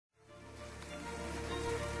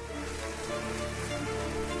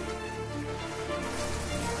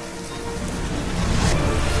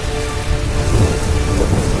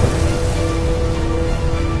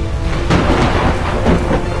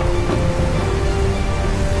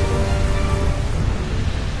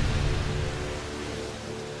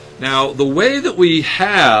Now, the way that we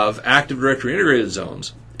have Active Directory integrated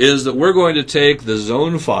zones is that we're going to take the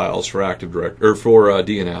zone files for Active Directory or for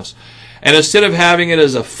DNS, and instead of having it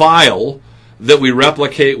as a file that we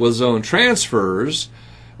replicate with zone transfers,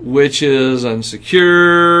 which is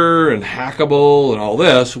unsecure and hackable and all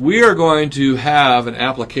this, we are going to have an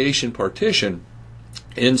application partition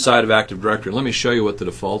inside of Active Directory. Let me show you what the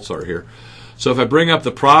defaults are here. So if I bring up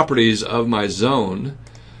the properties of my zone,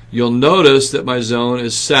 you'll notice that my zone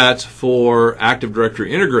is set for Active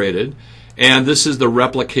Directory Integrated, and this is the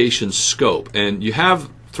replication scope. And you have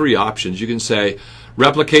three options. You can say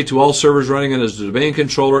replicate to all servers running as a domain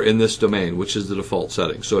controller in this domain, which is the default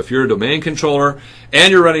setting. So if you're a domain controller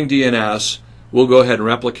and you're running DNS, we'll go ahead and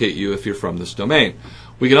replicate you if you're from this domain.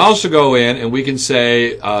 We can also go in and we can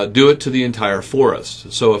say do it to the entire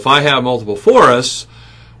forest. So if I have multiple forests,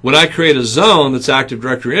 when I create a zone that's Active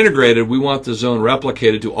Directory integrated, we want the zone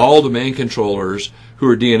replicated to all domain controllers who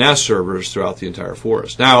are DNS servers throughout the entire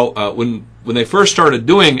forest. Now, when they first started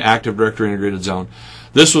doing Active Directory integrated zone,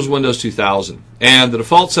 this was Windows 2000. And the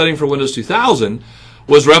default setting for Windows 2000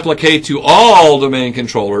 was replicate to all domain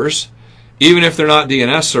controllers, even if they're not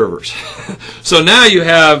DNS servers. So now you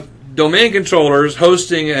have domain controllers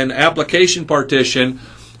hosting an application partition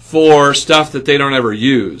for stuff that they don't ever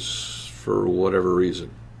use for whatever reason.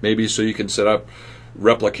 Maybe so you can set up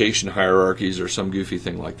replication hierarchies or some goofy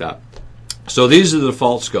thing like that. So these are the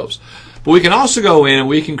default scopes. But we can also go in and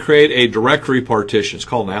we can create a directory partition. It's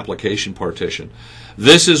called an application partition.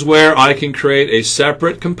 This is where I can create a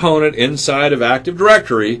separate component inside of Active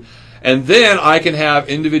Directory, and then I can have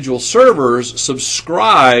individual servers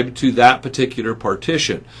subscribe to that particular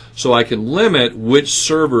partition. So I can limit which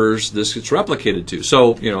servers this gets replicated to.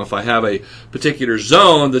 So, if I have a particular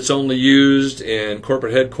zone that's only used in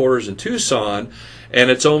corporate headquarters in Tucson, and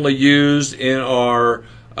it's only used in our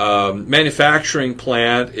manufacturing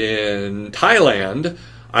plant in Thailand,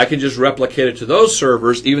 I can just replicate it to those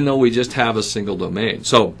servers even though we just have a single domain.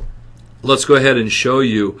 So let's go ahead and show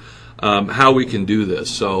you how we can do this.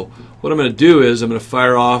 So what I'm going to do is I'm going to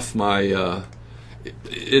fire off my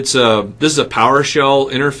this is a PowerShell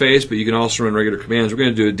interface, but you can also run regular commands. We're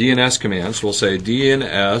going to do a DNS command. So we'll say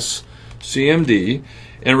DNS CMD,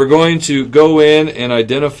 and we're going to go in and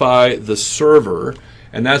identify the server,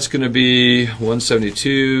 and that's going to be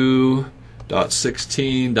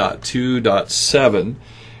 172.16.2.7.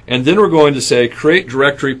 And then we're going to say create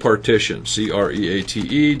directory partition,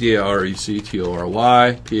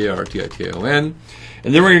 CREATE-DIRECTORY-PARTITION,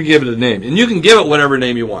 and then we're going to give it a name. And you can give it whatever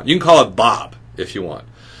name you want. You can call it Bob if you want.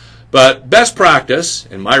 But best practice,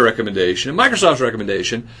 and my recommendation, and Microsoft's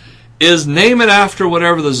recommendation, is name it after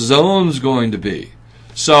whatever the zone's going to be.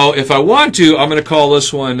 So if I want to, I'm going to call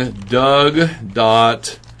this one Doug.mil,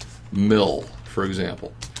 for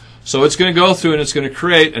example. So it's going to go through and it's going to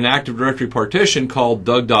create an Active Directory partition called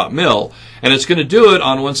Doug.mil, and it's going to do it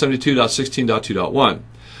on 172.16.2.1.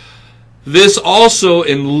 This also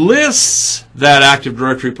enlists that Active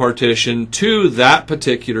Directory partition to that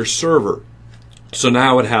particular server. So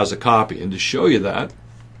now it has a copy. And to show you that,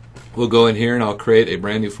 we'll go in here and I'll create a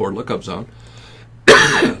brand new forward lookup zone.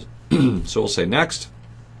 So we'll say next.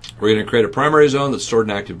 We're going to create a primary zone that's stored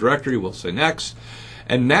in Active Directory. We'll say next.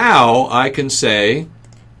 And now I can say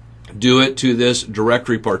do it to this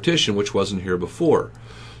directory partition, which wasn't here before.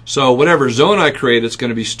 So whatever zone I create, it's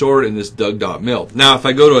going to be stored in this Doug.mil. Now, if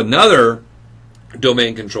I go to another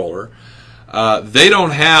domain controller, they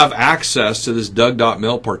don't have access to this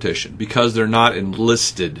Doug.mil partition because they're not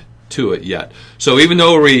enlisted to it yet. So even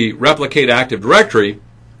though we replicate Active Directory,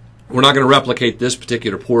 we're not going to replicate this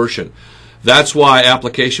particular portion. That's why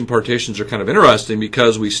application partitions are kind of interesting,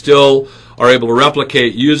 because we still are able to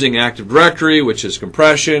replicate using Active Directory, which is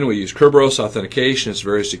compression. We use Kerberos authentication. It's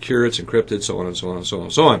very secure. It's encrypted, so on and so on and so on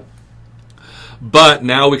and so on. But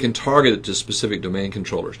now we can target it to specific domain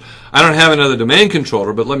controllers. I don't have another domain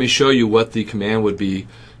controller, but let me show you what the command would be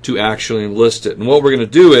to actually enlist it. And what we're going to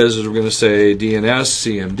do is we're going to say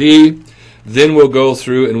DNS CMD. Then we'll go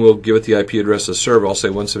through and we'll give it the IP address of the server. I'll say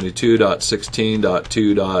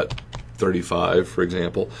 172.16.2.35, for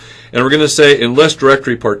example. And we're going to say enlist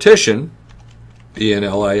directory partition,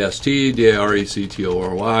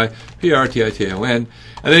 ENLIST-DIRECTORY-PARTITION,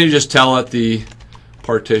 and then you just tell it the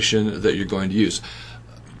partition that you're going to use.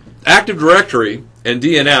 Active Directory and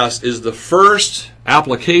DNS is the first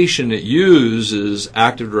application that uses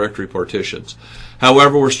Active Directory partitions.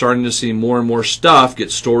 However, we're starting to see more and more stuff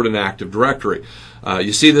get stored in Active Directory.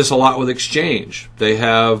 You see this a lot with Exchange. They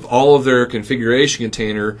have all of their configuration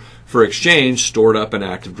container for Exchange stored up in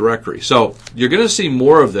Active Directory. So you're going to see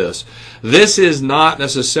more of this. This is not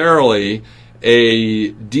necessarily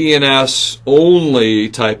a DNS only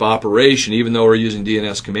type operation, even though we're using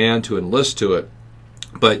DNS command to enlist to it.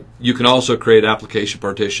 But you can also create application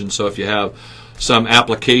partitions. So if you have some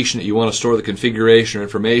application that you want to store the configuration or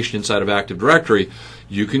information inside of Active Directory,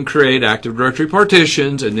 you can create Active Directory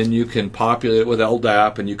partitions, and then you can populate it with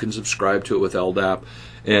LDAP, and you can subscribe to it with LDAP,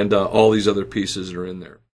 and all these other pieces that are in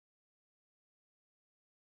there.